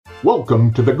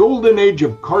Welcome to the Golden Age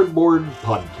of Cardboard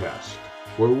podcast,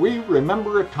 where we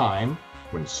remember a time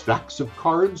when stacks of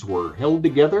cards were held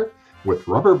together with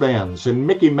rubber bands and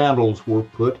Mickey mantles were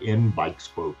put in bike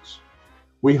spokes.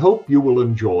 We hope you will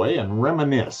enjoy and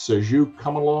reminisce as you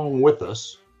come along with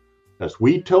us as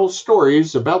we tell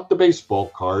stories about the baseball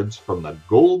cards from the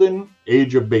Golden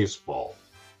Age of Baseball.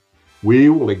 We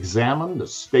will examine the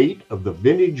state of the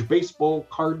vintage baseball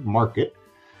card market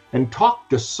and talk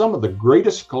to some of the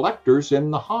greatest collectors in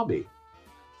the hobby.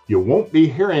 You won't be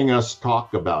hearing us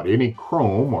talk about any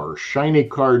chrome or shiny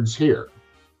cards here.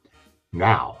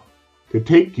 Now, to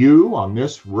take you on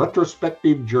this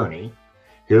retrospective journey,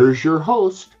 here's your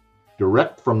host,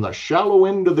 direct from the shallow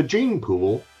end of the gene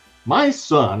pool, my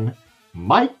son,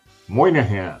 Mike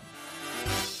Moynihan.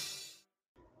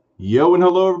 Yo and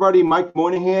hello everybody, Mike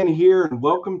Moynihan here, and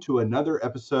welcome to another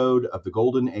episode of the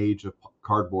Golden Age of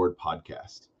Cardboard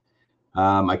podcast.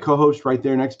 My co-host right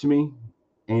there next to me,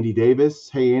 Andy Davis.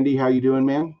 Hey Andy, how you doing,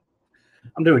 man?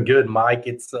 I'm doing good, Mike.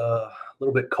 It's a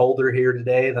little bit colder here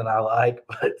today than I like,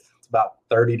 but it's about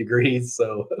 30 degrees,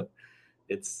 so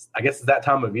I guess it's that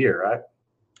time of year, right?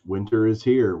 Winter is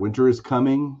here. Winter is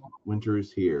coming. Winter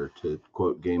is here, to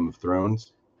quote Game of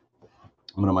Thrones.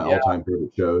 One of my all-time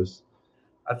favorite shows.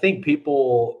 I think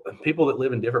people that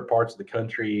live in different parts of the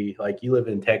country, like you live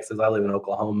in Texas, I live in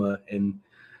Oklahoma, and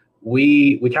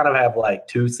we kind of have like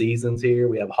two seasons here.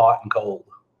 We have hot and cold.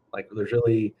 Like there's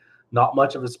really not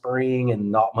much of a spring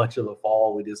and not much of a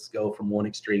fall. We just go from one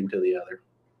extreme to the other.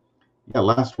 Yeah,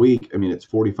 last week, it's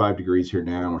 45 degrees here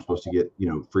now, and we're supposed to get,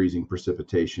 freezing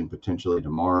precipitation potentially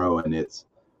tomorrow, and it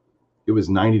was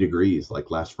 90 degrees like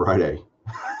last Friday.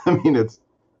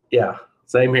 Yeah,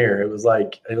 same here. It was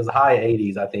high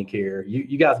 80s, I think, here.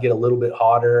 You guys get a little bit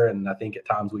hotter, and I think at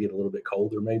times we get a little bit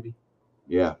colder maybe.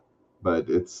 Yeah, but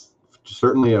it's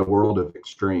certainly a world of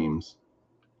extremes.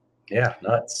 Yeah,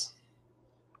 nuts.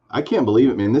 I can't believe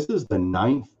it, man. This is the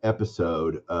 9th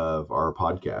episode of our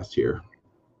podcast here.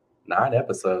 9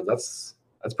 episodes.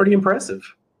 That's pretty impressive.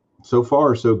 So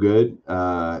far, so good.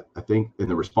 I think, and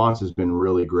the response has been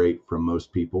really great from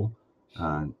most people.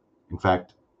 In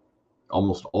fact,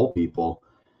 almost all people.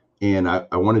 And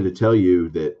I wanted to tell you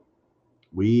that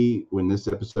when this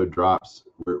episode drops,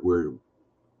 we're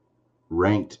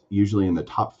ranked usually in the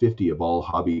top 50 of all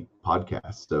hobby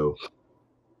podcasts. So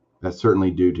that's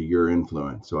certainly due to your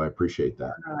influence. So I appreciate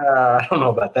that. I don't know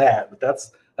about that, but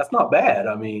that's not bad.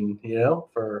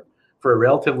 For a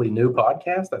relatively new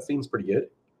podcast, that seems pretty good.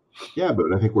 Yeah,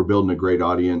 but I think we're building a great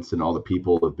audience, and all the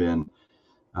people have been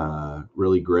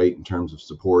really great in terms of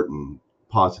support and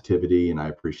positivity, and I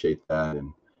appreciate that.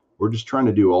 And we're just trying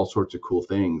to do all sorts of cool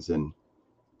things. And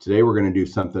today we're going to do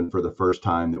something for the first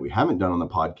time that we haven't done on the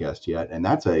podcast yet, and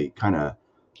that's a kind of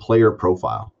player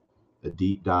profile, a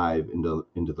deep dive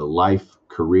into the life,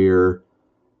 career,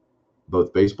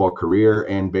 both baseball career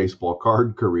and baseball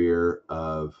card career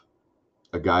of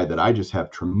a guy that I just have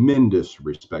tremendous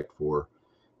respect for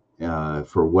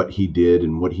what he did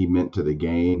and what he meant to the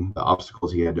game, the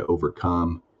obstacles he had to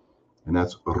overcome, and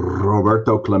that's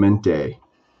Roberto Clemente.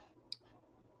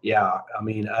 Yeah,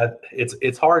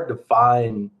 it's hard to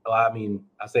find. I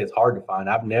say it's hard to find.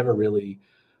 I've never really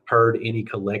heard any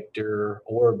collector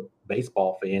or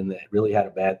baseball fan that really had a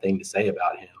bad thing to say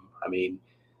about him.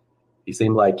 He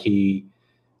seemed like he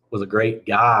was a great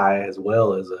guy as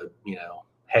well as a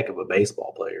heck of a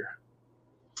baseball player.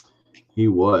 He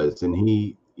was, and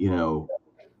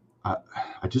I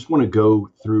just want to go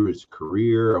through his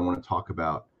career. I want to talk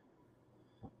about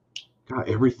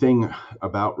everything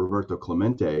about Roberto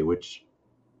Clemente, which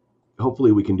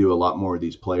hopefully we can do a lot more of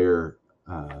these player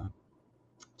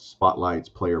spotlights,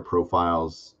 player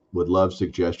profiles. Would love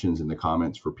suggestions in the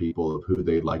comments for people of who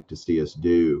they'd like to see us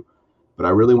do. But I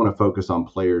really want to focus on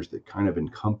players that kind of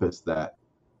encompass that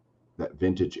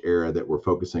vintage era that we're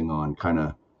focusing on, kind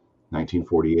of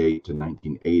 1948 to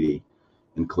 1980.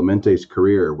 And Clemente's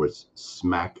career was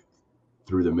smack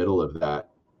through the middle of that,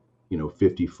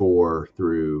 54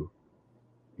 through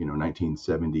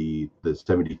 1970, the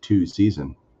 72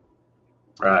 season.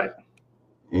 Right.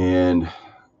 And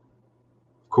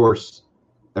of course,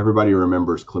 everybody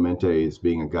remembers Clemente as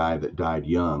being a guy that died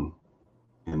young,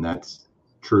 and that's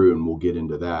true, and we'll get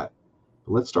into that.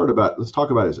 But let's talk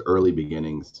about his early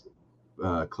beginnings.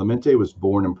 Clemente was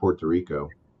born in Puerto Rico,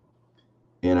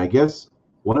 and I guess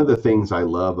one of the things I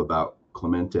love about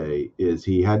Clemente is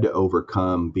he had to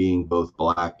overcome being both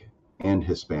Black and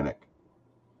Hispanic.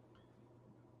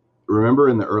 Remember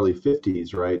in the early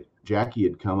 50s, right? Jackie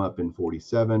had come up in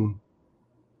 47.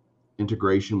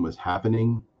 Integration was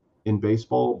happening in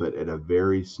baseball, but at a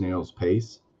very snail's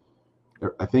pace.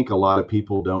 I think a lot of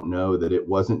people don't know that it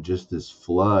wasn't just this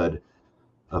flood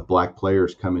of black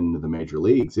players coming into the major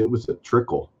leagues. It was a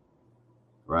trickle,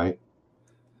 right?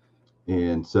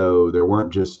 And so there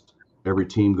weren't just every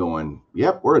team going,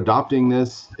 yep, we're adopting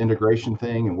this integration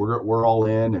thing and we're all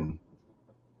in and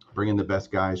bringing the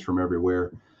best guys from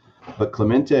everywhere. But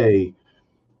Clemente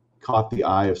caught the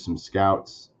eye of some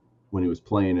scouts when he was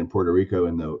playing in Puerto Rico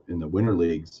in the winter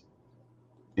leagues.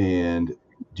 And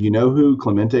do you know who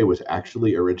Clemente was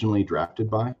actually originally drafted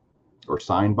by or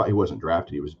signed by? He wasn't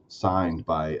drafted. He was signed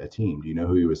by a team. Do you know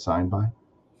who he was signed by?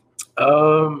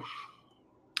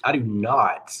 I do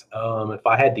not. If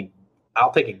I had to,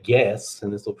 I'll take a guess,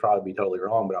 and this will probably be totally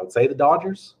wrong, but I would say the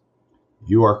Dodgers.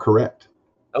 You are correct.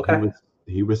 Okay.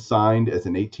 He was signed as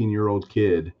an 18-year-old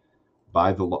kid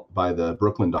by the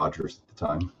Brooklyn Dodgers at the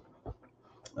time.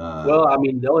 Well, I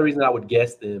mean, the only reason I would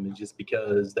guess them is just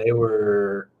because they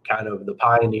were kind of the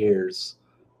pioneers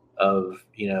of,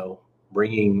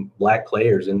 bringing black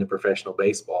players into professional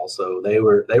baseball. So they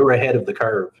were ahead of the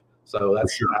curve. So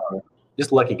that's sure.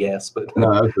 Just lucky guess. But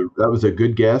no, that was a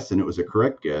good guess, and it was a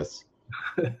correct guess.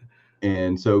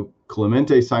 And so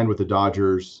Clemente signed with the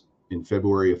Dodgers in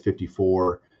February of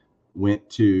 '54, went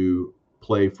to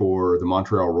play for the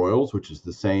Montreal Royals, which is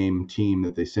the same team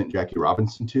that they sent Jackie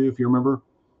Robinson to, if you remember,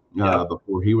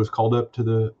 before he was called up to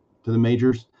the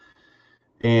majors.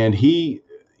 And he,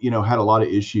 had a lot of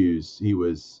issues. He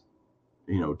was,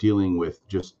 dealing with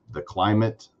just the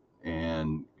climate,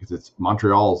 and because it's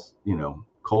Montreal's,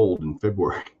 cold in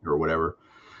February or whatever,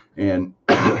 and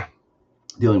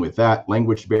dealing with that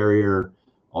language barrier,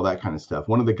 all that kind of stuff.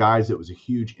 One of the guys that was a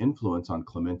huge influence on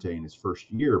Clemente in his first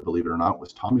year, believe it or not,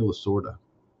 was Tommy Lasorda,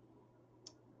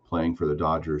 playing for the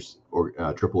Dodgers or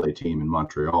AAA team in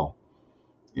Montreal.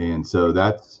 And so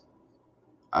that's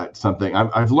something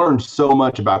I've learned so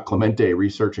much about Clemente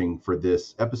researching for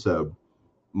this episode,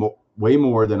 way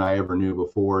more than I ever knew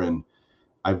before. And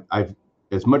I've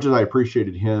as much as I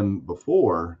appreciated him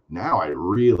before, now I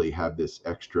really have this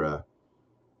extra.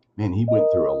 Man, he went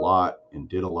through a lot and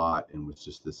did a lot and was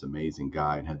just this amazing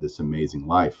guy and had this amazing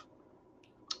life.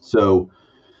 So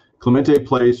Clemente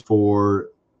plays for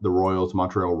the Royals,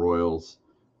 Montreal Royals,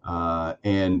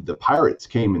 and the Pirates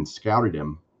came and scouted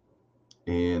him,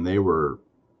 and they were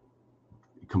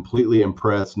completely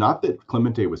impressed. Not that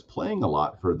Clemente was playing a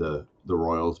lot for the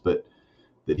Royals, but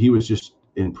that he was just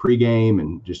in pregame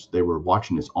and just they were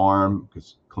watching his arm,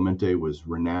 because Clemente was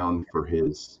renowned for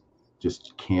his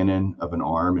just cannon of an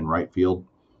arm in right field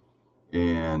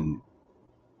and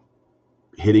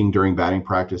hitting during batting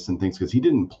practice and things, because he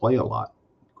didn't play a lot,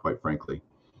 quite frankly.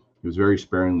 He was very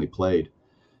sparingly played.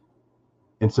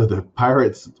 And so the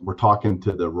Pirates were talking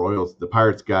to the Royals. The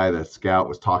Pirates guy, the scout,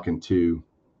 was talking to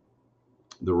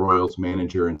the Royals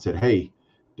manager and said, hey,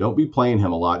 don't be playing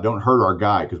him a lot. Don't hurt our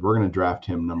guy, because we're going to draft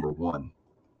him number 1.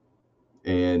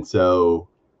 And so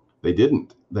they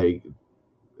didn't. They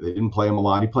didn't play him a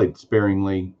lot. He played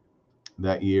sparingly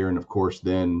that year. And of course,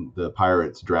 then the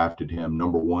Pirates drafted him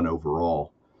number 1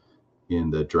 overall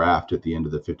in the draft at the end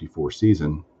of the '54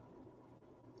 season.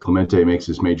 Clemente makes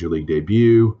his major league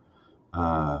debut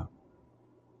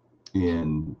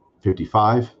in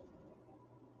 '55.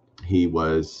 He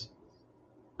was,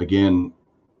 again,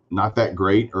 not that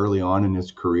great early on in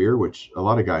his career, which a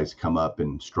lot of guys come up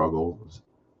and struggle.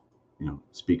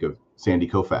 Speak of Sandy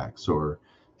Koufax or,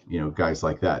 guys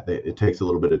like that. It takes a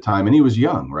little bit of time. And he was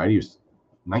young, right? He was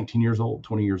 19 years old,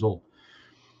 20 years old.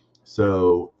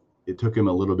 So it took him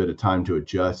a little bit of time to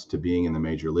adjust to being in the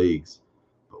major leagues.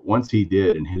 But once he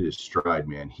did and hit his stride,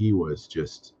 man, he was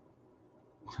just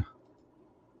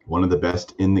one of the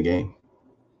best in the game.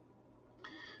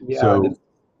 Yeah. So,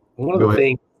 one of the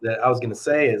things that I was going to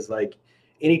say is, like,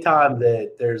 anytime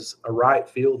that there's a right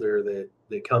fielder that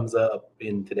comes up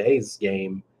in today's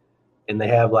game and they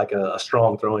have like a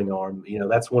strong throwing arm,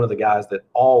 that's one of the guys that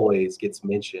always gets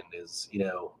mentioned is,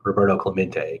 Roberto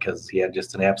Clemente, because he had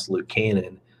just an absolute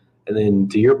cannon. And then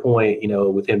to your point,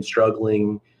 with him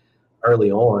struggling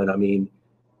early on, I mean,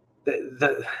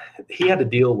 he had to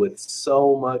deal with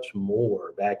so much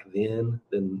more back then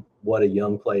than what a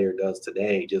young player does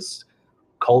today, just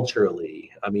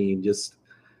culturally. I mean, just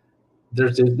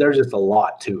there's just a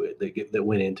lot to it that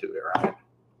went into it, right?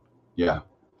 Yeah,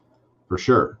 for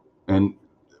sure. And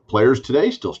players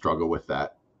today still struggle with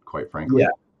that, quite frankly.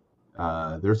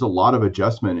 Yeah. There's a lot of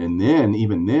adjustment. And then,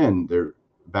 even then,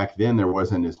 back then, there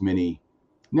wasn't as many.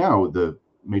 Now the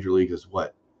major league is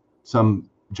some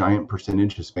giant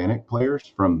percentage Hispanic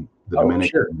players from the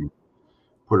Dominican,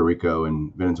 Puerto Rico,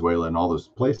 and Venezuela, and all those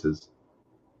places.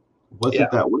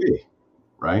 Wasn't that way,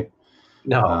 right?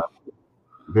 No.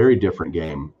 Very different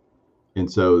game. And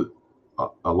so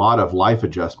a lot of life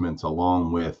adjustments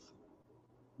along with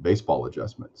baseball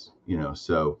adjustments,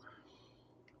 so,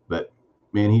 but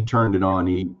man, he turned it on.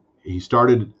 He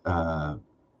started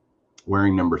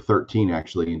wearing number 13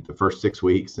 actually the first 6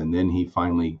 weeks, and then he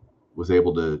finally was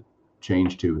able to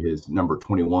change to his number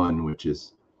 21, which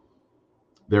is,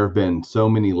 there have been so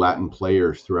many Latin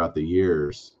players throughout the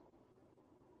years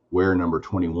wear number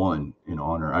 21 in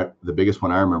honor. The biggest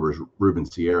one I remember is Ruben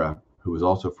Sierra, who was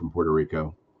also from Puerto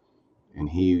Rico, and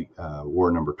he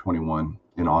wore number 21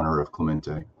 in honor of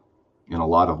Clemente. And a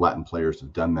lot of Latin players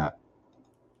have done that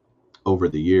over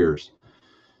the years.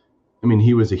 I mean,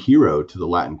 he was a hero to the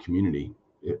Latin community.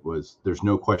 There's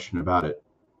no question about it.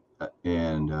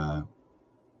 And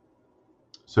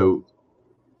so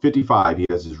 55, he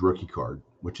has his rookie card,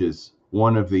 which is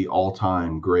one of the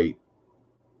all-time great,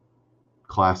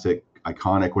 classic,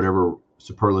 iconic, whatever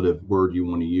superlative word you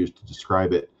want to use to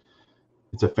describe it.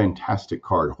 It's a fantastic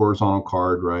card, horizontal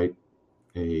card, right?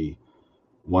 A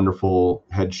wonderful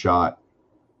headshot,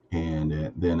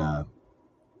 and then an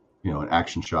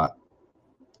action shot.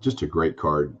 Just a great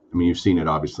card. I mean, you've seen it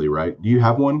obviously, right? Do you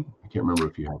have one? I can't remember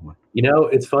if you have one.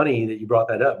 It's funny that you brought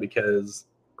that up, because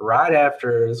right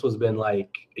after, this was been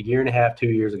like a year and a half, 2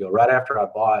 years ago, right after I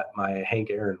bought my Hank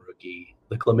Aaron rookie,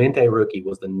 the Clemente rookie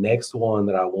was the next one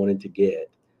that I wanted to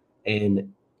get.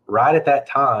 And right at that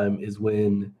time is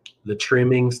when the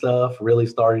trimming stuff really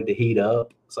started to heat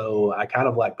up. So I kind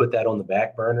of like put that on the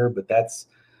back burner, but that's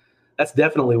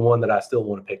definitely one that I still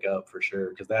want to pick up for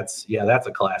sure, because that's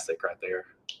a classic right there.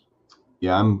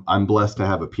 Yeah, I'm blessed to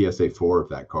have a PSA 4 of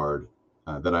that card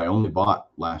that I only bought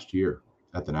last year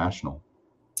at the National.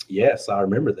 Yes, I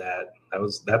remember that.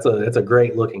 That's a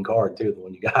great looking card too, the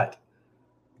one you got.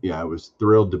 Yeah, I was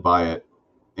thrilled to buy it,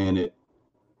 and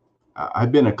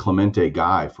I've been a Clemente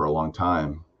guy for a long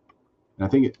time, and I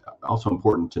think it's also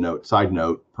important to note. Side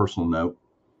note, personal note.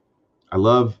 I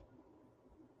was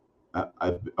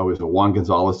a Juan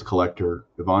Gonzalez collector,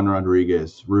 Ivan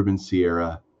Rodriguez, Ruben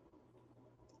Sierra,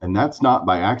 and that's not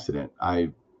by accident.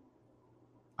 I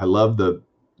love the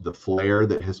flair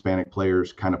that Hispanic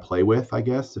players kind of play with, I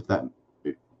guess,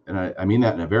 and I mean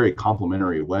that in a very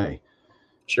complimentary way.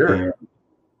 Sure. And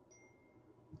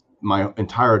my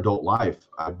entire adult life,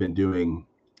 I've been doing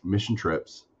mission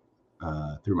trips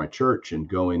through my church and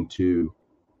going to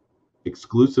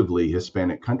exclusively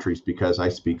Hispanic countries because I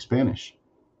speak Spanish.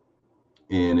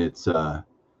 And it's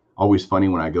always funny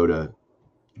when I go to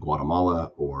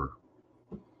Guatemala or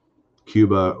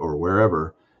Cuba or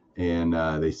wherever, and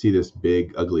they see this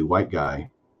big, ugly white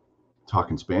guy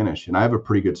talking Spanish, and I have a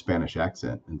pretty good Spanish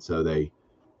accent. And so they're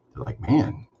like,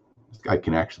 man, this guy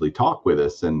can actually talk with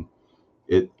us. And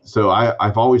so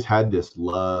I've always had this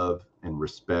love and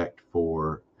respect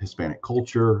for Hispanic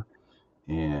culture.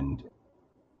 And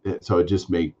so it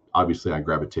just obviously I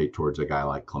gravitate towards a guy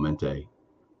like Clemente.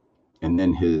 And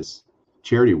then his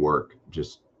charity work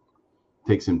just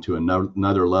takes him to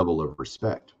another level of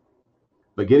respect.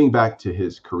 But getting back to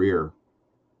his career,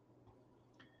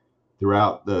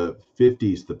 throughout the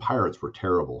 50s, the Pirates were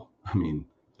terrible. I mean,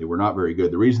 they were not very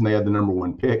good. The reason they had the number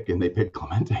 1 pick and they picked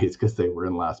Clemente is because they were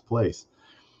in last place.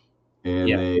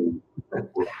 And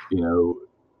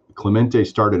Clemente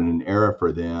started an era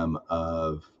for them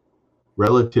of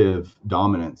relative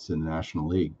dominance in the National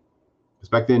League. Because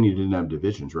back then you didn't have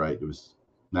divisions, right? It was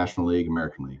National League,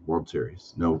 American League, World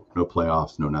Series. No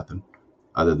playoffs, no nothing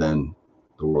other than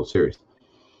the World Series.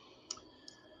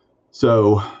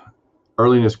 So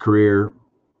early in his career,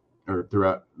 or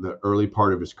throughout the early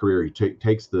part of his career, he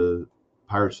takes the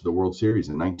Pirates to the World Series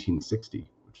in 1960,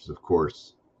 which is, of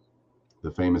course,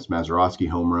 the famous Mazeroski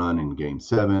home run in Game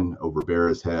 7 over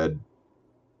Berra's head,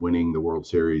 winning the World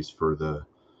Series for the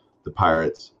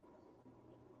Pirates.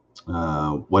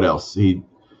 What else? He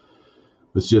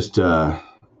was just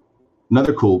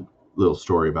another cool little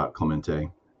story about Clemente,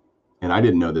 and I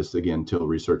didn't know this again until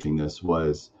researching this,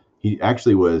 was he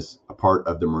actually was a part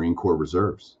of the Marine Corps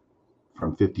Reserves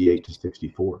from 58 to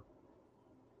 64.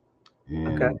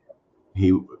 And okay.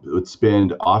 He would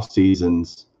spend off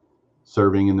seasons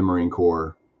serving in the Marine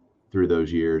Corps through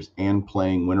those years and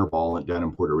playing winter ball down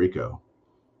in Puerto Rico.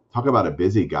 Talk about a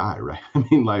busy guy, right? I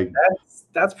mean, like,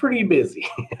 that's pretty busy.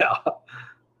 Yeah.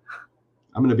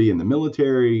 I'm going to be in the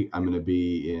military. I'm going to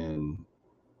be in,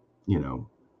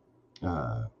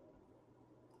 I'm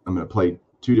going to play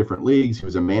 2 different leagues. He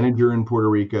was a manager in Puerto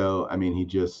Rico. I mean, he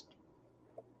just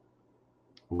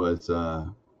was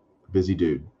a busy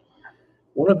dude.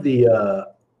 One of the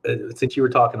since you were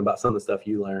talking about some of the stuff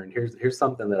you learned, here's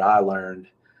something that I learned,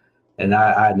 and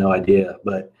I had no idea.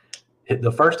 But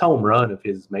the first home run of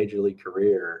his major league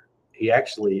career,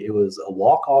 it was a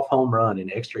walk-off home run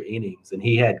in extra innings, and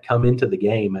he had come into the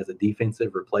game as a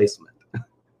defensive replacement.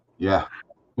 Yeah,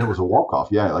 it was a walk-off.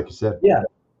 Yeah, like you said. Yeah,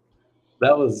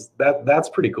 that's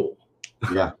pretty cool.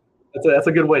 Yeah, that's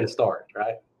a good way to start,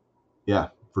 right? Yeah,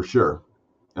 for sure.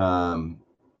 And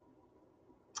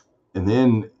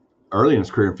then early in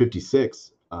his career in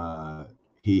 56,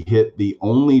 he hit the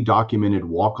only documented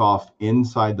walk-off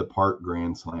inside the park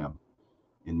grand slam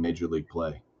in Major League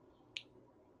play.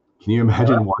 Can you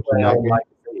imagine watching that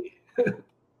game?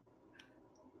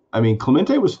 I mean,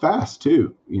 Clemente was fast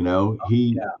too.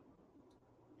 He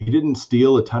didn't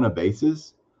steal a ton of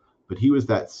bases, but he was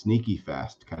that sneaky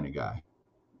fast kind of guy.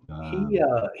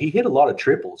 He hit a lot of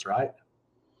triples, right?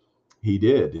 He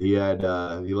did. He led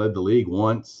the league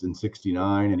once in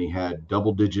 '69, and he had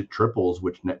double-digit triples,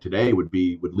 which today would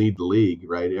lead the league,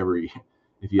 right?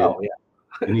 If you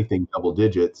had anything double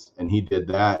digits, and he did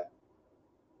that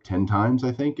 10 times,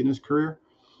 I think, in his career.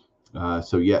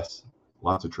 So yes,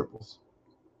 lots of triples.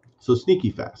 So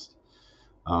sneaky fast.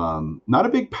 Not a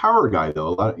big power guy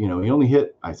though. He only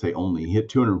hit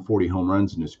 240 home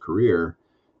runs in his career.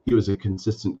 He was a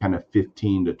consistent kind of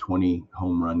 15 to 20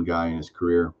 home run guy in his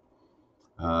career.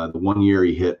 The one year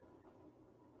he hit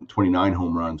 29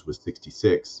 home runs was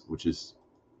 66, which is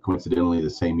coincidentally the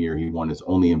same year he won his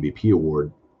only MVP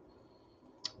award.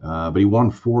 But he won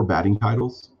 4 batting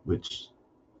titles, which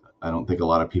I don't think a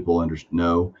lot of people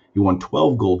know. He won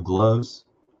 12 Gold Gloves,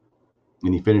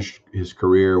 and he finished his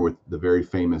career with the very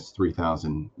famous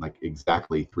 3,000, like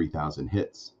exactly 3,000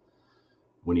 hits.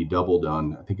 When he doubled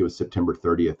on, I think it was September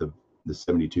 30th of the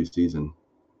 72 season,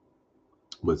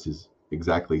 was his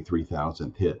exactly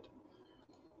 3,000th hit.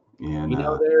 And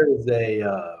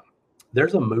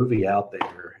there's a movie out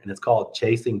there, and it's called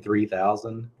Chasing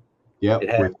 3,000. Yeah, it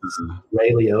has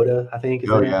Ray Liotta, I think.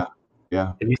 Yeah.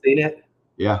 Have you seen it?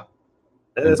 Yeah,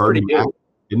 that's pretty good.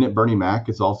 Isn't it Bernie Mac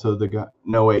is also the guy?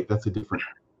 No, wait, that's a different.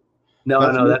 No,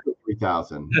 that's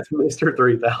 3,000. That's Mr.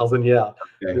 3,000. Yeah,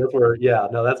 okay.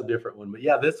 That's a different one. But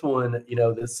yeah, this one,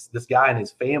 this guy and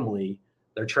his family,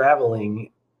 they're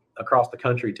traveling across the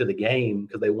country to the game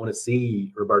because they want to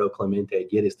see Roberto Clemente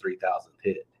get his 3,000th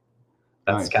hit.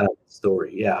 That's kind of the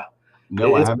story. Yeah.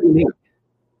 No, it's pretty neat.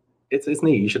 It's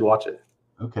neat. You should watch it.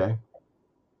 Okay.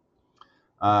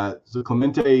 So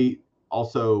Clemente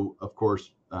also, of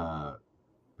course,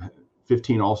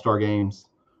 15 All-Star games,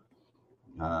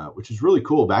 which is really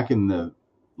cool. Back in the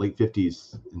late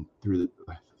 50s and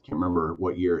I can't remember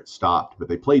what year it stopped, but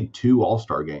they played 2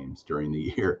 All-Star games during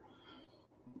the year,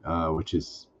 which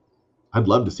is, I'd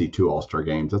love to see 2 All-Star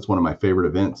games. That's one of my favorite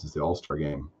events, is the All-Star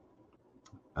game.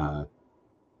 How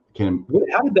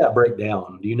did that break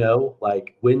down? Do you know?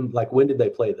 When did they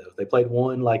play those? They played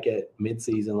one at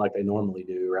mid-season like they normally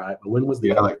do, right? But when was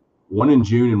the other? One in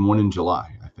June and one in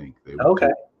July, I think. Okay.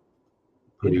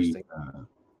 Interesting.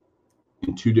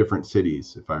 In 2 different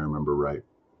cities, if I remember right.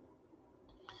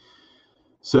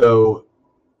 So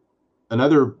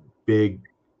another big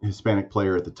Hispanic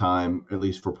player at the time, at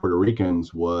least for Puerto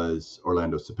Ricans, was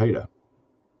Orlando Cepeda,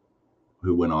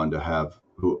 who went on to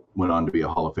be a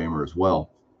Hall of Famer as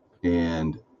well.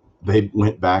 And they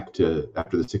went back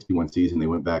after the 61 season, they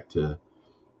went back to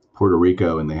Puerto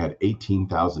Rico, and they had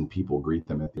 18,000 people greet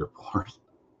them at the airport.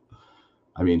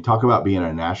 I mean, talk about being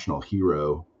a national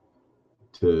hero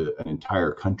to an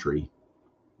entire country.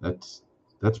 That's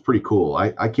pretty cool.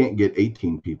 I can't get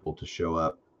 18 people to show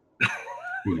up,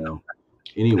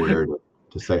 anywhere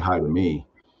to say hi to me.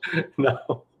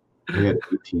 No. They had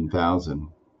 18,000.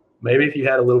 Maybe if you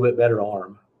had a little bit better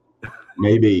arm.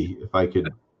 Maybe if I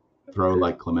could throw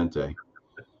like Clemente,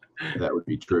 that would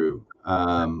be true.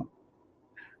 And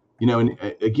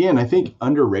again, I think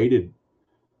underrated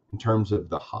in terms of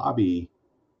the hobby.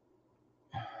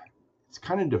 It's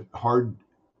kind of hard.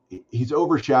 He's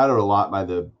overshadowed a lot by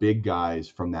the big guys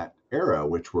from that era,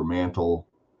 which were Mantle,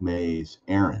 Mays,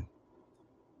 Aaron.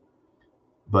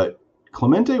 But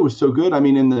Clemente was so good. I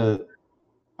mean,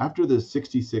 after the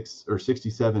 66 or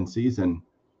 67 season,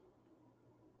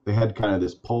 they had kind of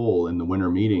this poll in the winter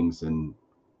meetings, and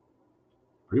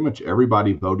pretty much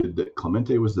everybody voted that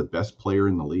Clemente was the best player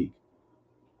in the league,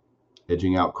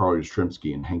 edging out Carl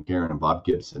Yastrzemski and Hank Aaron and Bob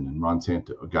Gibson and Ron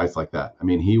Santo, guys like that. I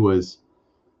mean, he was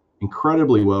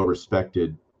incredibly well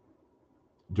respected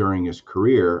during his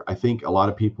career. I think a lot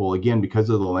of people, again, because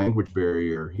of the language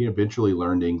barrier, he eventually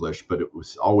learned English, but it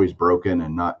was always broken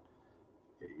and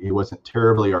he wasn't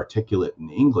terribly articulate in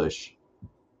English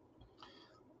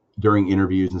during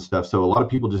interviews and stuff. So a lot of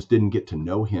people just didn't get to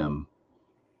know him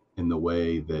in the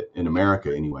way that, in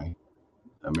America anyway,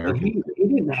 He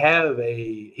didn't have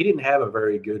a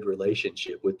very good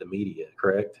relationship with the media,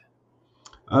 correct?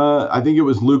 I think it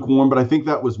was lukewarm, but I think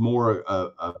that was more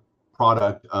a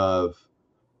product of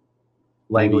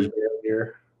Language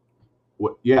barrier.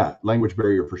 Language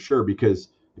barrier for sure. Because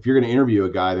if you're going to interview a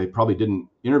guy, they probably didn't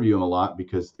interview him a lot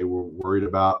because they were worried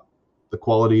about the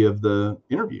quality of the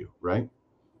interview, right?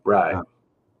 Right.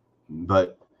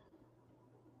 But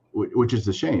which is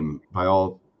a shame. By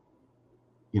all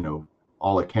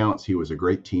accounts, he was a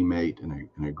great teammate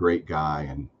and a great guy,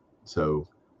 and so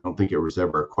I don't think it was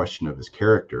ever a question of his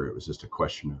character. It was just a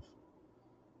question of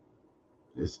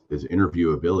his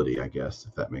interviewability, I guess,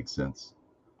 if that makes sense.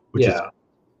 Which is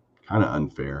kind of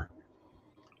unfair.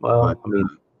 Well, I mean,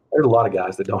 there's a lot of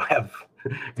guys that don't have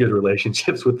good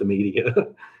relationships with the media.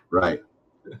 Right.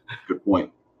 Good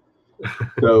point.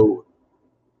 So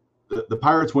the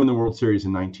Pirates win the World Series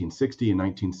in 1960 and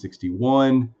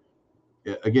 1961.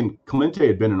 Again, Clemente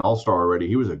had been an all-star already.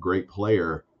 He was a great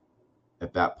player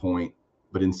at that point.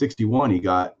 But in 61, he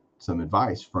got some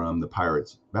advice from the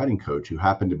Pirates batting coach, who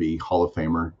happened to be Hall of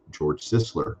Famer George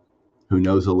Sisler, who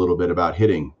knows a little bit about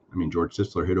hitting. I mean, George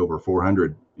Sisler hit over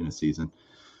 400 in a season.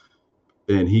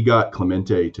 And he got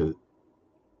Clemente to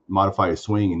modify his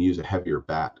swing and use a heavier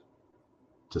bat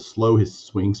to slow his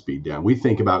swing speed down. We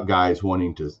think about guys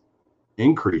wanting to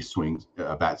increase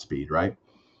bat speed, right?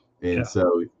 And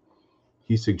so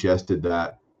he suggested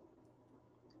that,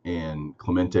 and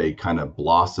Clemente kind of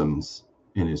blossoms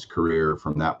in his career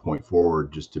from that point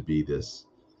forward, just to be this,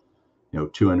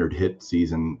 200 hit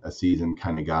season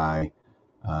kind of guy.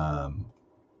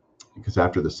 Because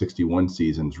after the 61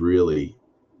 seasons, really,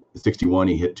 61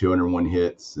 he hit 201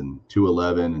 hits, and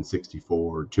 211 and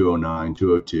 64, 209,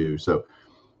 202. So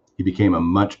he became a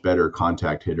much better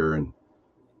contact hitter and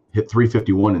hit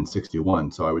 351 in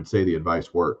 61. So I would say the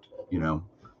advice worked,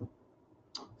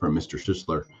 from Mr.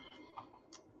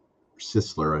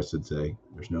 Sisler, I should say.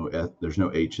 There's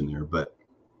no H in there, but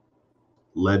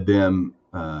led them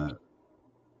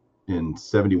in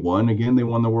 71. Again, they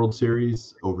won the World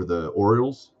Series over the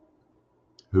Orioles,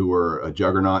 who were a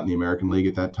juggernaut in the American League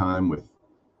at that time, with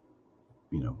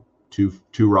two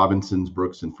Robinsons,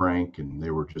 Brooks and Frank, and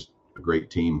they were just a great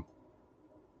team.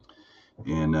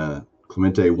 And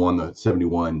Clemente won the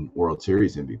 71 World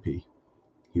Series MVP.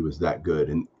 He was that good,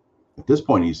 and at this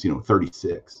point he's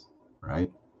 36,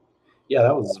 right? Yeah,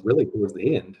 that was really towards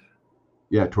the end.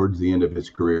 Yeah, towards the end of his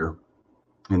career.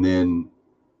 And then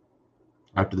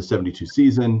after the 72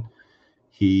 season,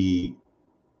 he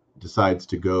decides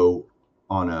to go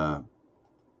on a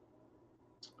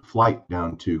flight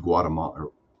down to Guatemala.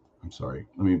 I'm sorry,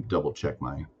 let me double check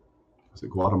is it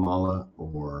Guatemala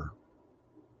or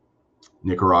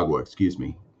Nicaragua? Excuse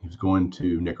me. He was going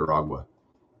to Nicaragua.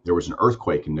 There was an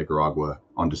earthquake in Nicaragua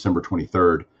on December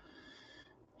 23rd.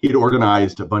 He had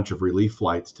organized a bunch of relief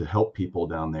flights to help people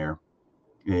down there.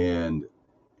 And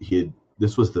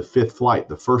this was the fifth flight.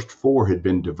 The first four had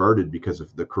been diverted because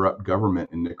of the corrupt government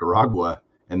in Nicaragua,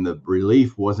 and the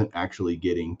relief wasn't actually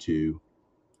getting to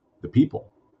the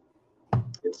people.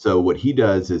 And so what he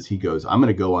does is he goes, I'm going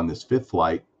to go on this fifth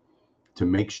flight to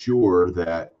make sure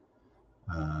that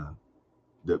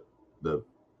the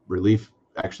relief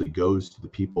actually goes to the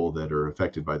people that are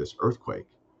affected by this earthquake.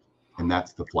 And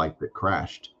that's the flight that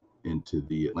crashed into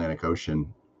the Atlantic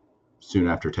Ocean soon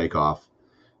after takeoff.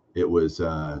 It was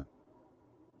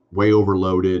way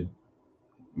overloaded,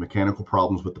 mechanical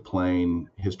problems with the plane,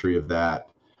 history of that.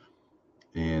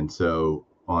 And so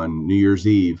on New Year's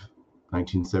Eve,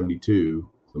 1972,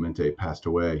 Clemente passed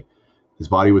away. His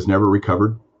body was never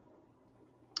recovered.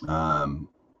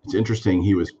 It's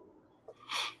interesting.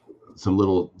 Some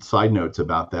little side notes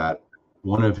about that.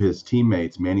 One of his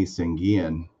teammates, Manny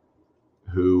Sanguillen,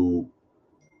 who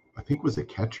I think was a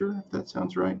catcher, if that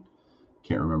sounds right.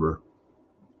 Can't remember.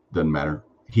 Doesn't matter.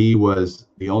 He was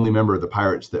the only member of the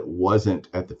Pirates that wasn't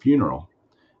at the funeral.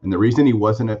 And the reason he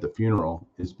wasn't at the funeral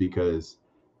is because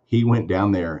he went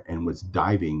down there and was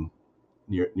diving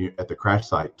near at the crash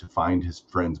site to find his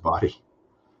friend's body.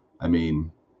 I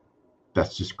mean,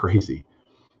 that's just crazy.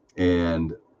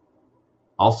 And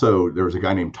also, there was a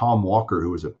guy named Tom Walker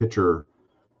who was a pitcher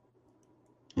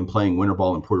and playing winter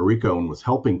ball in Puerto Rico and was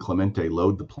helping Clemente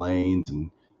load the planes.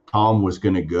 And Tom was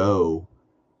going to go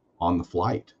on the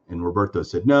flight. And Roberto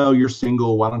said, no, you're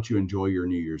single. Why don't you enjoy your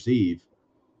New Year's Eve?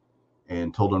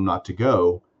 And told him not to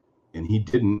go. And he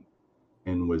didn't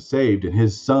and was saved. And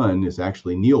his son is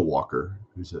actually Neil Walker,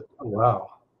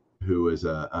 who is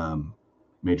a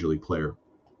major league player.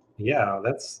 Yeah,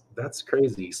 that's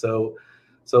crazy. So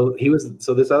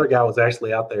this other guy was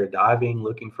actually out there diving,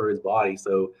 looking for his body.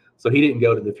 So he didn't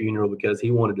go to the funeral because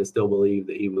he wanted to still believe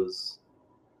that he was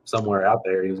somewhere out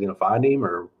there. He was going to find him,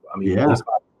 or at least find his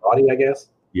body, I guess.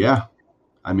 Yeah,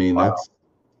 I mean, wow.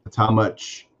 that's how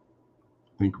much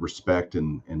I think respect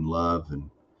and love, and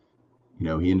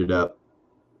he ended up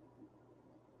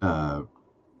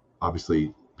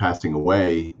obviously passing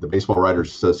away. The Baseball Writers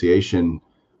Association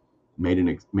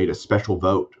made a special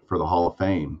vote for the Hall of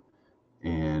Fame,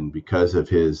 and because of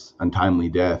his untimely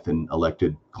death, and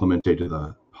elected Clemente to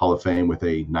the Hall of Fame with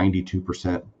a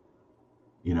 92%.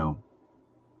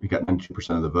 He got 92%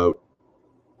 of the vote.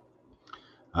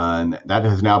 And that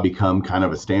has now become kind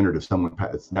of a standard. If someone,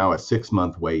 it's now a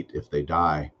 6-month wait if they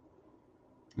die,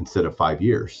 instead of 5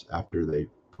 years after they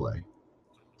play.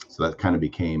 So that kind of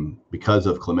became, because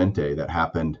of Clemente, that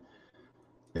happened.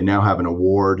 They now have an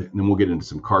award, and then we'll get into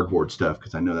some cardboard stuff,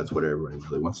 because I know that's what everybody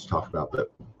really wants to talk about.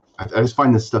 But I just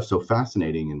find this stuff so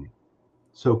fascinating and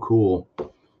so cool.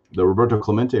 The Roberto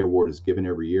Clemente Award is given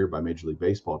every year by Major League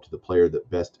Baseball to the player that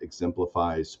best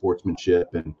exemplifies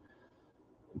sportsmanship and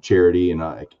charity.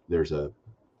 And there's a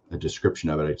description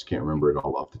of it. I just can't remember it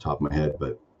all off the top of my head,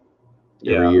 but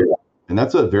every year. And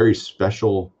that's a very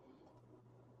special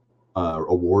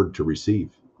award to receive.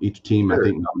 Each team, I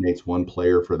think, nominates one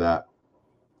player for that,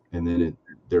 and then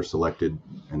they're selected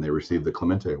and they receive the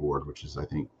Clemente Award, which is, I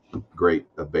think, great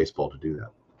of baseball to do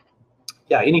that.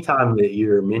 Yeah, anytime that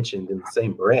you're mentioned in the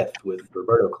same breath with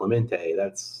Roberto Clemente,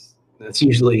 that's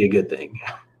usually a good thing.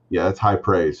 Yeah, that's high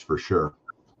praise for sure.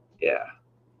 Yeah.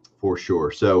 For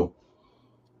sure. So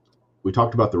we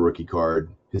talked about the rookie card.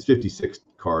 His 56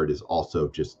 card is also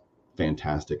just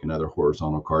fantastic. Another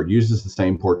horizontal card. Uses the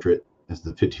same portrait as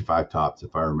the 55 tops,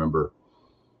 if I remember.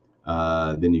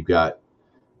 Then you've got,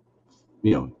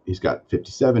 he's got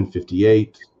 57,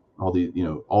 58, all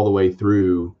the way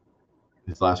through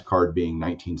his last card being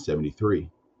 1973.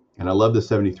 And I love the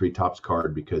 73 tops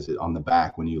card because on the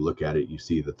back, when you look at it, you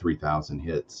see the 3,000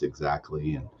 hits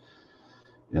exactly.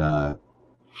 And,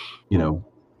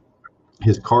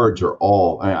 his cards are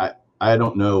all, I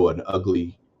don't know an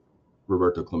ugly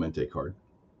Roberto Clemente card.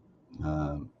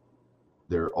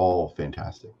 They're all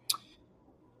fantastic.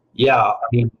 Yeah. I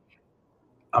mean,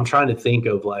 I'm trying to think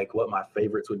of like what my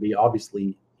favorites would be.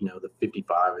 Obviously, the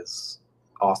 55 is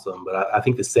awesome, but I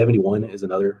think the 71 is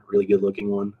another really good looking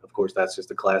one. Of course, that's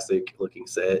just a classic looking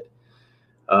set.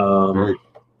 Very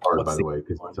hard, by the way,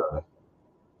 because it's a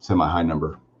semi-high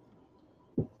number.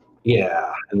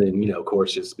 Yeah, and then of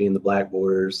course, just being the black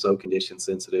borders, so condition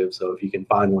sensitive. So if you can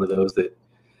find one of those that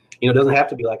doesn't have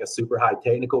to be like a super high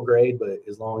technical grade, but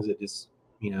as long as it just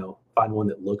find one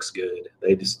that looks good,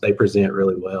 they present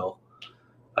really well.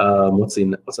 What's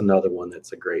another one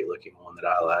that's a great looking one that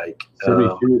I like?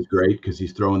 72 is great because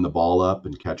he's throwing the ball up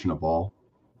and catching a ball.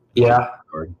 Yeah.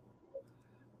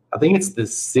 I think it's the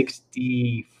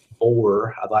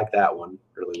 64. I like that one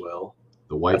really well.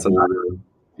 The white border.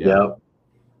 Yeah.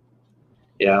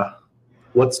 Yeah.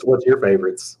 What's your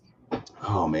favorites?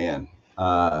 Oh man.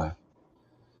 I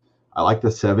like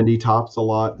the 70 tops a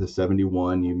lot. The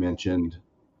 71 you mentioned.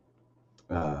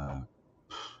 God,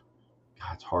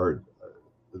 it's hard.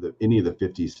 Any of the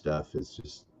 50s stuff is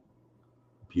just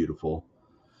beautiful.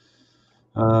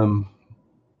 The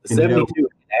 72 in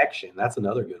action, that's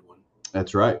another good one.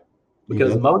 That's right.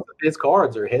 Because most of his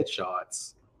cards are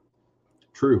headshots.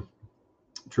 True.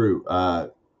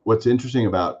 What's interesting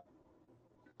about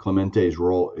Clemente's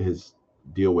role, his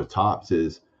deal with tops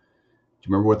is, do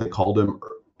you remember what they called him?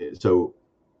 So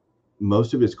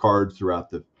most of his cards throughout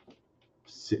the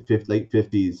late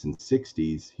 50s and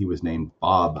 60s, he was named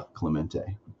Bob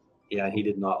Clemente. Yeah, he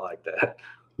did not like that.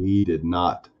 He did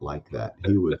not like that.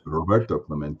 He was Roberto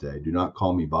Clemente. Do not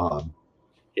call me Bob.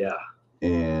 Yeah.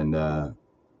 And that,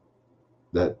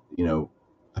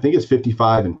 I think it's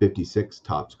 55 and 56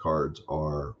 tops cards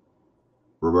are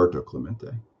Roberto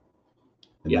Clemente.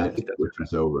 And yeah, that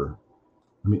switches over.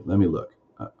 Let me look.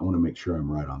 I want to make sure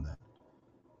I'm right on that.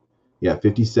 Yeah,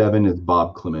 57 is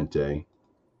Bob Clemente.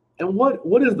 And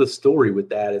what is the story with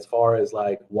that as far as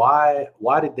like why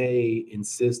did they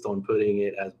insist on putting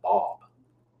it as Bob?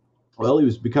 Well, he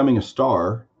was becoming a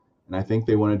star, and I think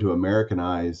they wanted to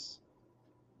Americanize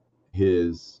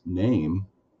his name.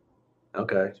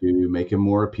 Okay. To make him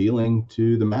more appealing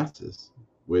to the masses,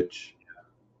 which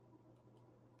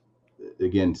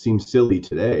again seems silly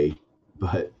today,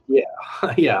 but yeah,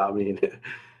 I mean,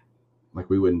 like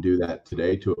we wouldn't do that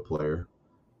today to a player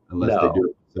unless they do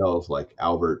it themselves, like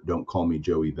Albert, don't call me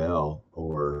Joey Bell,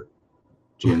 or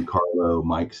Giancarlo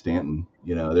Mike Stanton.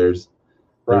 There's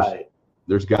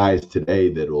guys today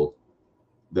that'll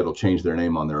change their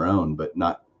name on their own, but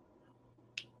not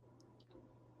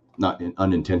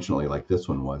unintentionally like this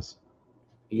one was.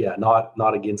 Yeah,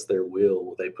 not against their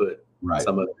will. They put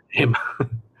some of him.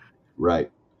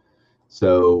 Right.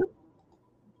 So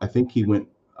I think he went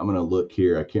I'm going to look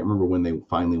here. I can't remember when they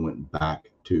finally went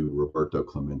back to Roberto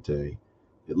Clemente.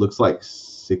 It looks like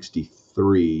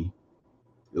 63.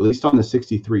 At least on the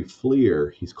 63 Fleer,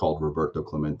 he's called Roberto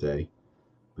Clemente.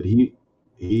 But he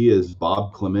is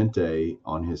Bob Clemente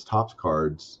on his Topps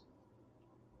cards,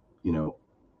 you know,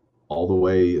 all the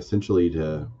way essentially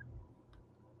to,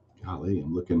 golly,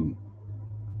 I'm looking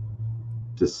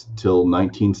just till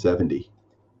 1970.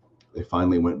 They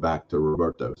finally went back to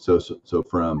Roberto. So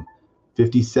from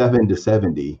 57 to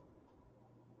 70,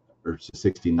 or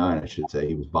 69, I should say,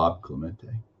 he was Bob Clemente.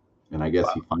 And I guess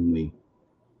he finally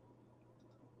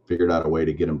figured out a way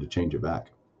to get him to change it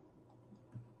back.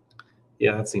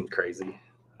 Yeah, that seems crazy.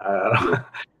 I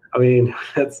mean,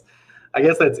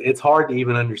 it's hard to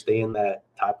even understand that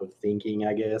type of thinking,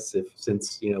 I guess,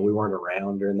 since we weren't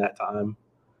around during that time.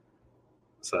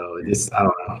 So I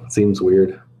don't know. It seems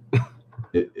weird.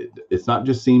 It's not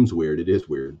just seems weird. It is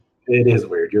weird. It is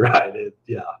weird. You're right.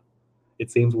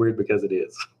 It seems weird because it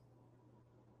is.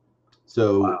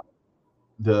 So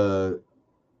the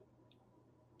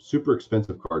super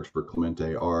expensive cards for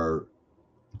Clemente are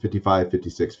 55,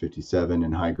 56, 57,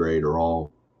 and high grade are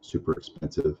all super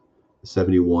expensive. The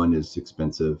 71 is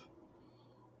expensive,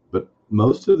 but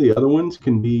most of the other ones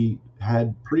can be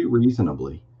had pretty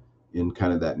reasonably in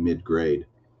kind of that mid grade.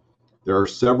 There are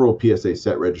several PSA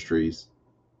set registries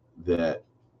that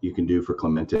you can do for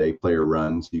Clemente player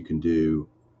runs. You can do,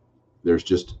 there's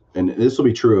just, and this will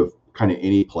be true of kind of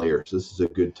any player. So this is a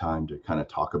good time to kind of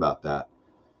talk about that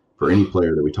for any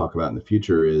player that we talk about in the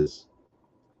future. Is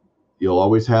you'll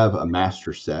always have a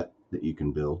master set that you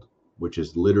can build, which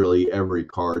is literally every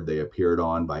card they appeared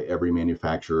on by every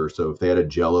manufacturer. So if they had a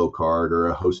Jello card or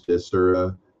a Hostess or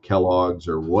a Kellogg's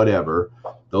or whatever,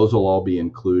 those will all be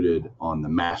included on the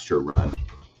master run.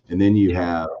 And then you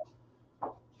have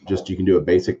you can do a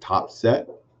basic top set.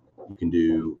 You can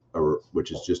do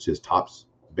which is just his Topps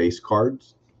base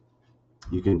cards.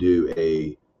 You can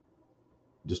do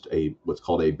what's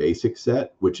called a basic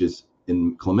set, which is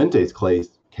in Clemente's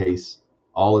case,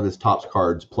 all of his Topps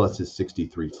cards plus his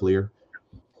 63 Fleer.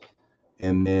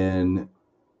 And then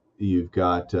you've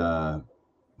got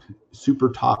Super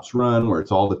Topps run, where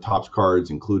it's all the Topps cards,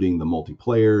 including the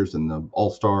multiplayers and the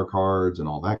all-star cards and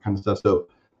all that kind of stuff. So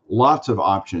lots of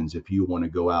options if you want to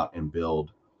go out and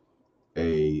build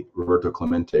a Roberto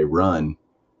Clemente run.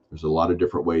 There's a lot of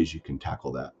different ways you can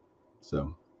tackle that.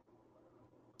 So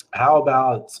how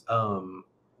about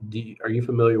are you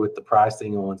familiar with the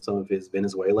pricing on some of his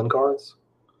Venezuelan cards?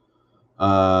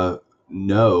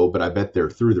 No, but I bet they're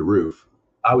through the roof.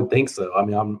 I would think so. I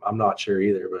mean, I'm not sure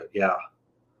either, but yeah,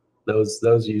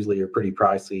 those usually are pretty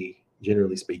pricey,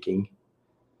 generally speaking.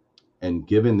 And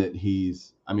given that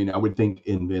I would think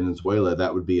in Venezuela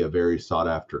that would be a very sought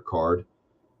after card.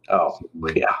 Oh,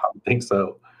 yeah, I think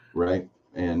so. Right,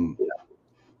 and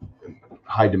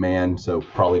high demand, so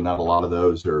probably not a lot of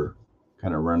those are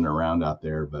kind of running around out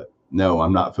there. But no,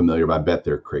 I'm not familiar, but I bet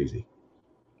they're crazy.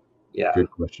 Yeah.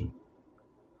 Good question.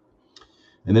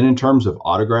 And then in terms of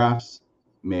autographs,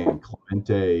 man,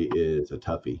 Clemente is a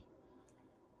toughie.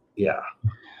 Yeah.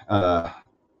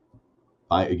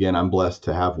 I'm blessed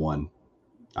to have one.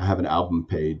 I have an album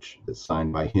page that's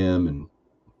signed by him and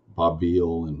Bob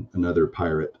Veal and another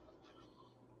Pirate.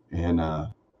 And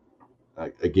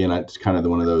it's kind of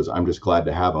one of those, I'm just glad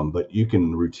to have them. But you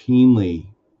can routinely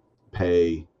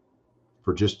pay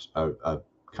for just a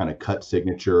kind of cut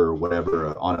signature or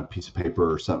whatever on a piece of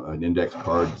paper or an index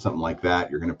card, something like that.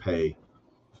 You're going to pay.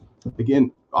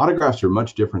 Again, autographs are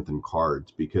much different than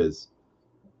cards because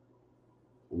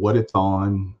what it's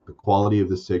on, the quality of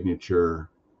the signature,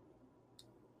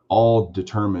 all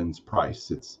determines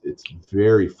price. It's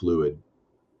very fluid,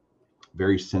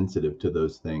 very sensitive to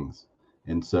those things.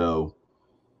 And so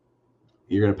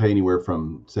you're going to pay anywhere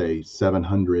from, say,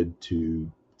 $700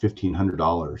 to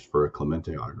 $1,500 for a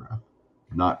Clemente autograph.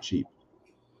 Not cheap.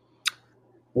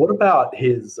 What about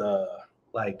his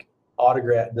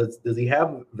autograph? Does he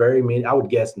have very many? I would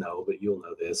guess no, but you'll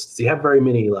know this. Does he have very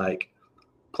many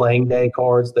playing day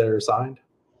cards that are signed?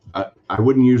 I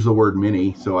wouldn't use the word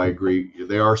many, so I agree.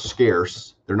 They are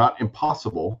scarce. They're not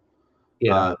impossible.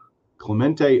 Yeah.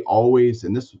 Clemente always,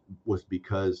 and this was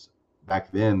because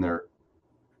back then they're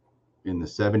in the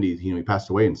 70s, he passed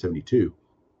away in 72.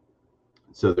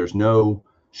 So there's no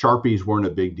Sharpies weren't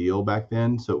a big deal back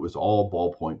then. So it was all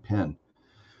ballpoint pen.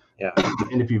 Yeah.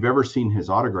 And if you've ever seen his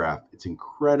autograph, it's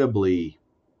incredibly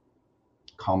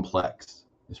complex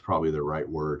is probably the right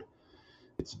word.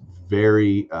 It's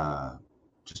very,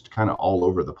 just kind of all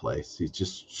over the place. It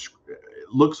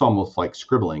looks almost like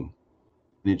scribbling,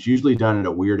 and it's usually done at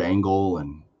a weird angle.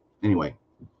 And anyway,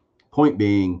 point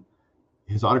being,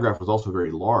 his autograph was also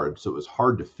very large, so it was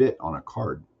hard to fit on a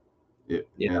card.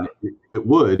 Yeah. It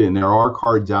would, and there are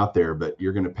cards out there, but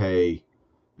you're going to pay,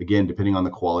 again, depending on the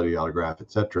quality of the autograph,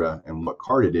 etc., and what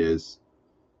card it is.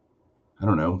 I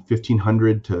don't know,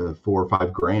 $1,500 to $4,000 or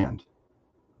 $5,000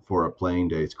 for a playing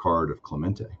days card of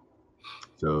Clemente.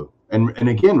 So, and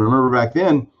again, remember back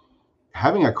then,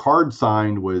 having a card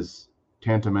signed was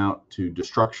tantamount to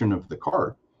destruction of the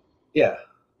card. Yeah.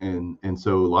 And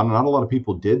so not a lot of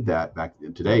people did that back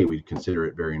today. We'd consider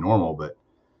it very normal, but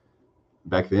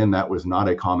back then that was not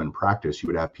a common practice. You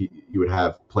would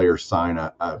have players sign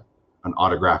an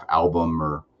autograph album,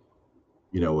 or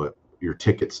your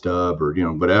ticket stub, or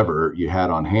whatever you had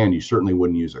on hand. You certainly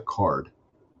wouldn't use a card.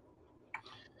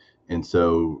 And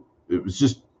so it was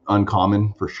just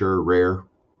uncommon, for sure, rare,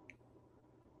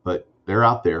 but they're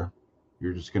out there.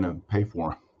 You're just going to pay for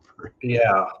them.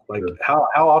 Yeah, like how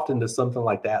often does something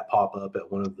like that pop up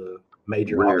at one of the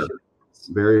major auctions?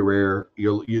 Very rare.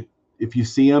 If you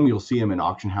see them, you'll see them in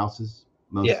auction houses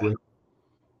mostly.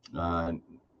 Yeah.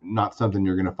 Not something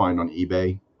you're going to find on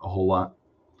eBay a whole lot.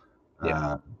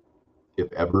 Yeah.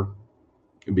 If ever,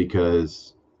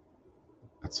 because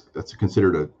that's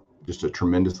considered just a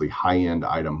tremendously high-end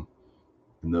item,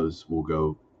 and those will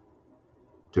go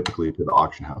typically to the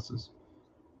auction houses.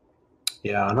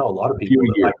 Yeah, I know a lot of people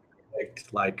that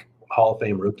like Hall of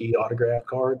Fame rookie autograph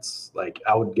cards. Like,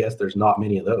 I would guess there's not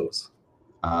many of those.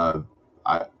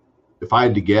 If I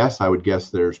had to guess, I would guess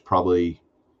there's probably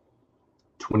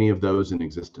 20 of those in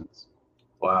existence.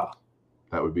 Wow.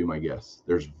 That would be my guess.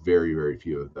 There's very, very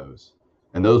few of those.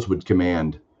 And those would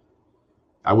command,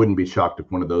 I wouldn't be shocked if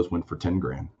one of those went for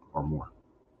 $10,000 or more.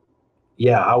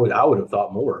 Yeah, I would have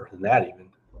thought more than that even.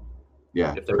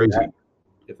 Yeah, if they're crazy.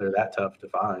 If they're that tough to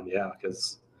find, yeah,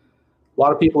 because a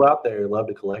lot of people out there love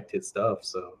to collect his stuff.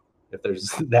 So if there's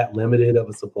that limited of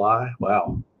a supply,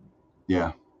 wow.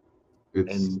 Yeah.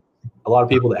 And a lot of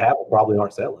people that have it probably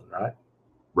aren't selling, right?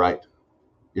 Right.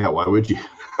 Yeah, why would you?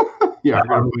 Yeah, I'm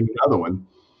going to find another one.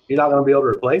 You're not going to be able to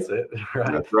replace it,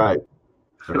 right? That's right.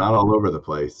 They're not all over the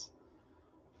place.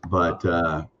 But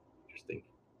interesting.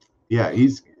 Yeah,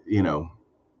 he's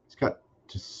got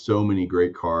just so many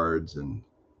great cards, and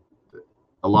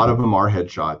a lot of them are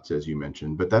headshots, as you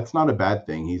mentioned, but that's not a bad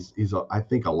thing. He's I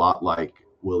think a lot like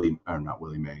Ernie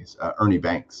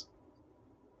Banks.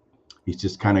 He's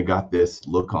just kind of got this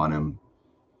look on him,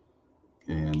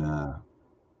 and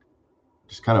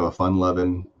just kind of a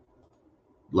fun-loving,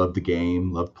 loved the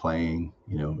game, loved playing,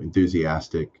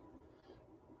 enthusiastic.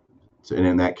 So, and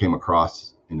then that came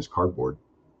across in his cardboard,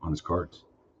 on his cards.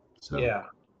 So yeah,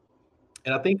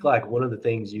 and I think like one of the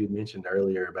things you mentioned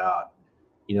earlier about,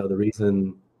 the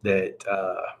reason that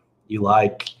you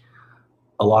like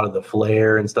a lot of the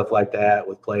flair and stuff like that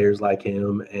with players like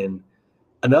him, and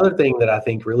another thing that I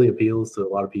think really appeals to a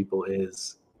lot of people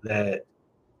is that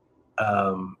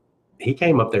he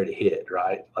came up there to hit,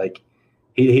 right? Like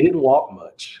he didn't walk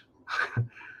much.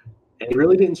 And he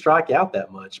really didn't strike out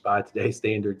that much by today's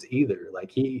standards either. Like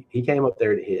he came up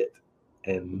there to hit,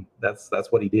 and that's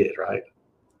what he did, right?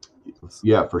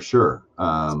 Yeah, for sure.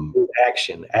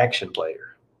 Action player.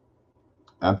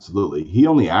 Absolutely. He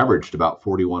only averaged about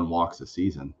 41 walks a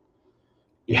season.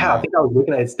 Yeah, I think I was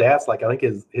looking at his stats. Like, I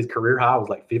think his career high was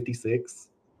like 56.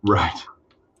 Right.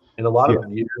 And a lot of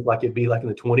them years, like it'd be like in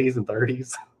the 20s and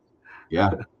 30s. Yeah.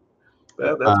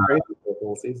 That's crazy for a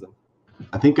full season.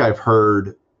 I think I've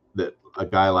heard that a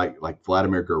guy like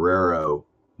Vladimir Guerrero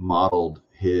modeled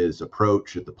his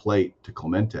approach at the plate to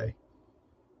Clemente.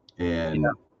 And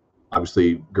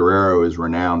obviously Guerrero is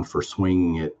renowned for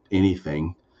swinging at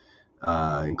anything,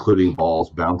 including balls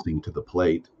bouncing to the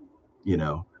plate,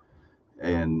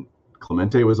 and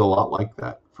Clemente was a lot like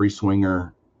that. Free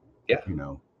swinger,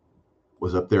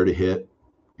 was up there to hit,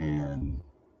 and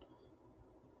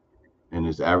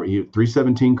his average,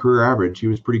 317 career average, he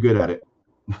was pretty good at it.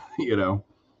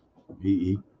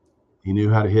 He knew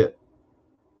how to hit.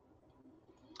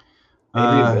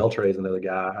 Adrian Beltre is another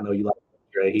guy. I know you like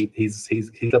Beltre.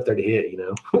 He's up there to hit,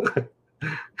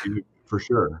 For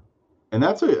sure. And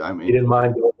that's he didn't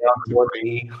mind going down to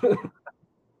 1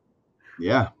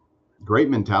 Yeah. Great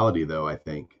mentality though, I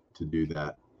think, to do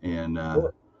that. And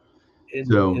and it's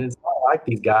not like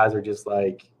these guys are just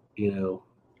like,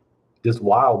 just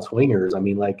wild swingers. I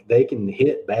mean, like they can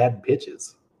hit bad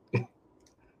pitches.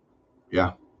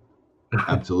 Yeah,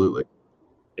 absolutely.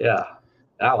 Yeah,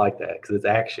 I like that because it's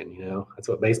action. That's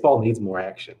what baseball needs, more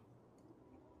action.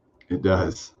 It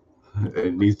does.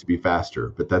 It needs to be faster,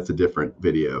 but that's a different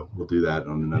video. We'll do that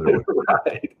on another one.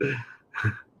 Right.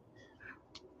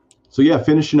 So yeah,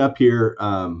 finishing up here.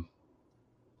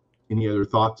 Any other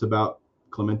thoughts about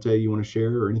Clemente you want to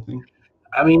share or anything?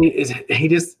 I mean, he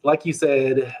just, like you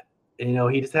said,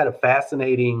 he just had a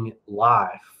fascinating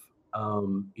life,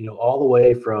 all the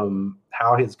way from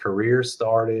how his career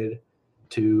started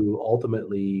to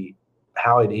ultimately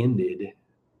how it ended.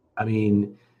 I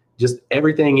mean, just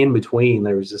everything in between.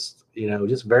 There was just,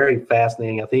 just very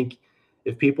fascinating. I think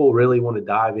if people really want to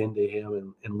dive into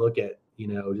him and look at,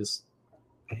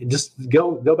 just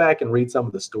go back and read some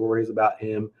of the stories about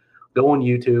him. Go on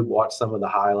YouTube, watch some of the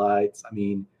highlights. I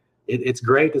mean, it's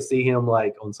great to see him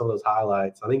like on some of those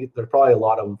highlights. I think there's probably a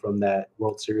lot of them from that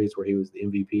World Series where he was the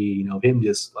MVP. Him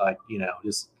just like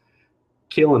just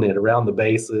killing it around the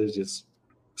bases, just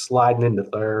sliding into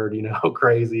third.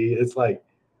 Crazy. It's like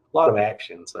a lot of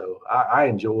action. So I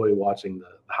enjoy watching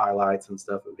the highlights and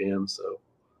stuff of him. So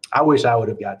I wish I would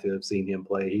have got to have seen him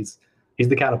play. He's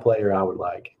the kind of player I would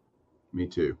like. Me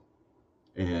too.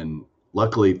 And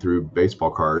luckily through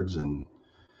baseball cards and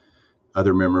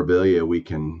other memorabilia, we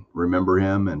can remember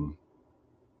him. And,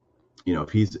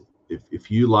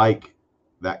 if you like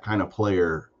that kind of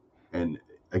player, and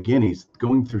again, he's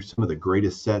going through some of the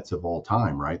greatest sets of all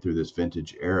time, right? Through this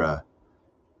vintage era.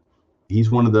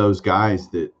 He's one of those guys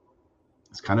that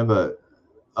is kind of a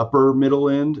upper middle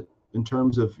end in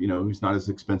terms of, he's not as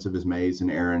expensive as Mays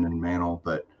and Aaron and Mantle,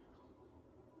 but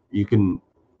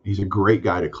he's a great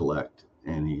guy to collect,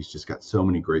 and he's just got so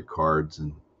many great cards,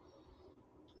 and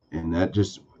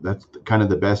that's kind of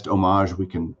the best homage we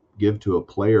can give to a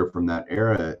player from that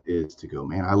era is to go,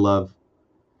 man, I love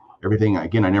everything.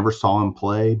 Again, I never saw him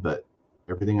play, but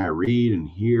everything I read and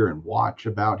hear and watch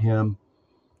about him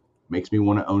makes me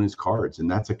want to own his cards. And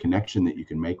that's a connection that you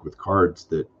can make with cards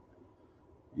that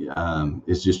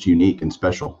is just unique and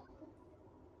special.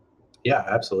 Yeah,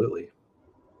 absolutely.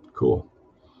 Cool.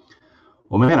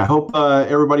 Well, man, I hope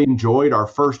everybody enjoyed our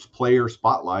first player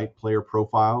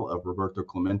profile of Roberto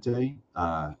Clemente.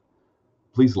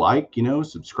 Please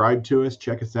subscribe to us,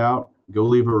 check us out, go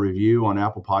leave a review on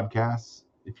Apple Podcasts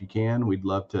if you can. We'd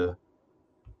love to,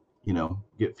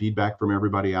 get feedback from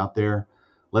everybody out there.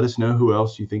 Let us know who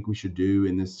else you think we should do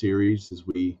in this series as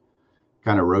we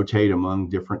kind of rotate among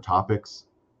different topics.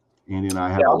 Andy and I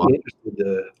have I'll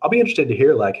be interested to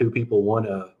hear like who people want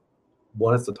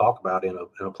us to talk about in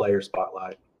a player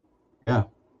spotlight. Yeah,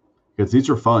 because these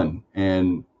are fun,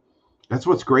 and that's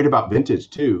what's great about vintage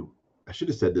too. I should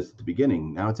have said this at the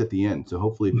beginning. Now it's at the end. So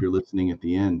hopefully if you're listening at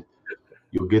the end,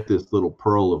 you'll get this little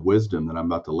pearl of wisdom that I'm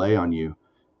about to lay on you,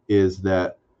 is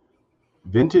that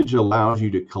vintage allows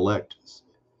you to collect.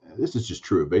 This is just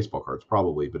true of baseball cards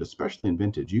probably, but especially in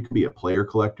vintage, you can be a player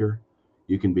collector.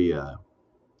 You can be a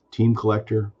team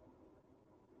collector.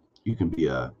 You can be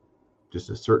just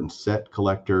a certain set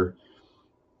collector.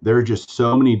 There are just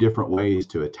so many different ways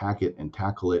to attack it and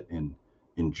tackle it and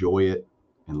enjoy it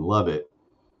and love it,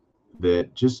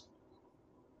 that just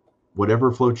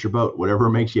whatever floats your boat, whatever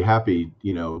makes you happy,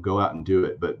 go out and do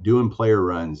it. But doing player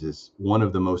runs is one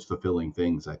of the most fulfilling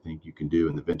things I think you can do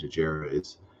in the vintage era.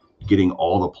 It's getting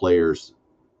all the players'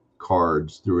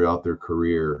 cards throughout their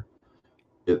career.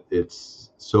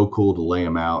 It's so cool to lay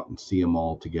them out and see them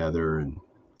all together and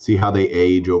see how they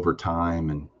age over time.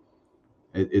 And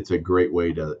it's a great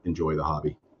way to enjoy the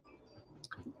hobby.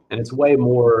 And it's way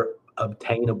more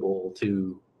obtainable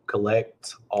to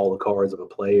collect all the cards of a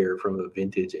player from a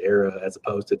vintage era as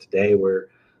opposed to today where,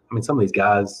 some of these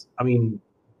guys,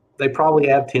 they probably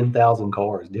have 10,000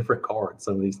 cards, different cards,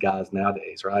 some of these guys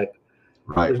nowadays, right?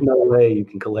 Right. There's no way you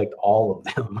can collect all of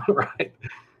them, right?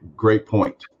 Great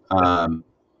point.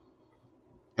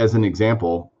 As an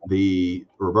example, the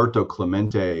Roberto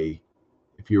Clemente,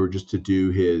 if you were just to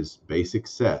do his basic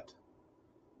set,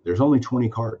 there's only 20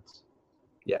 cards.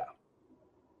 Yeah.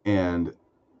 And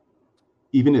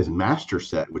even his master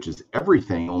set, which is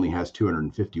everything, only has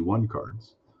 251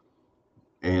 cards.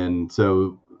 And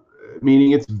so,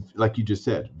 meaning it's, like you just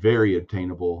said, very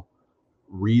obtainable,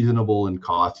 reasonable in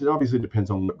cost. It obviously depends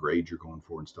on what grade you're going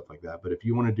for and stuff like that. But if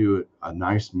you want to do a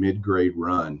nice mid-grade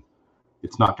run,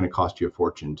 it's not going to cost you a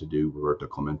fortune to do Roberto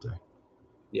Clemente.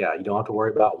 Yeah, you don't have to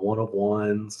worry about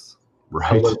one-of-ones,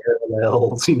 right?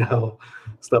 Parallels,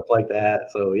 stuff like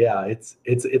that. So yeah,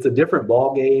 it's a different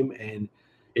ball game, and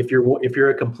if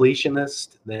you're a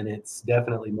completionist, then it's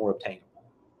definitely more obtainable.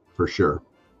 For sure.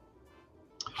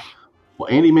 Well,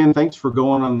 Andy, man, thanks for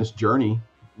going on this journey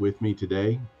with me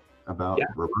today about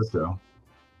Roberto.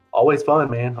 Always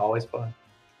fun, man. Always fun.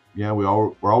 Yeah, we're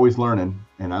always learning,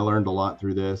 and I learned a lot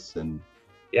through this. And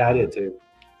yeah, I did too.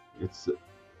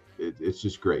 It's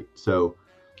just great. So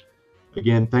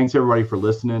again, thanks everybody for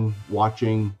listening,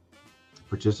 watching,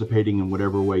 participating in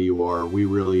whatever way you are. We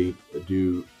really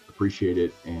do appreciate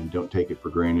it and don't take it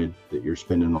for granted that you're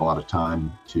spending a lot of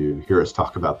time to hear us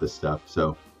talk about this stuff.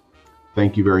 So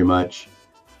thank you very much.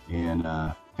 And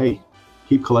hey,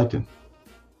 keep collecting.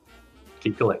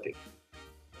 Keep collecting.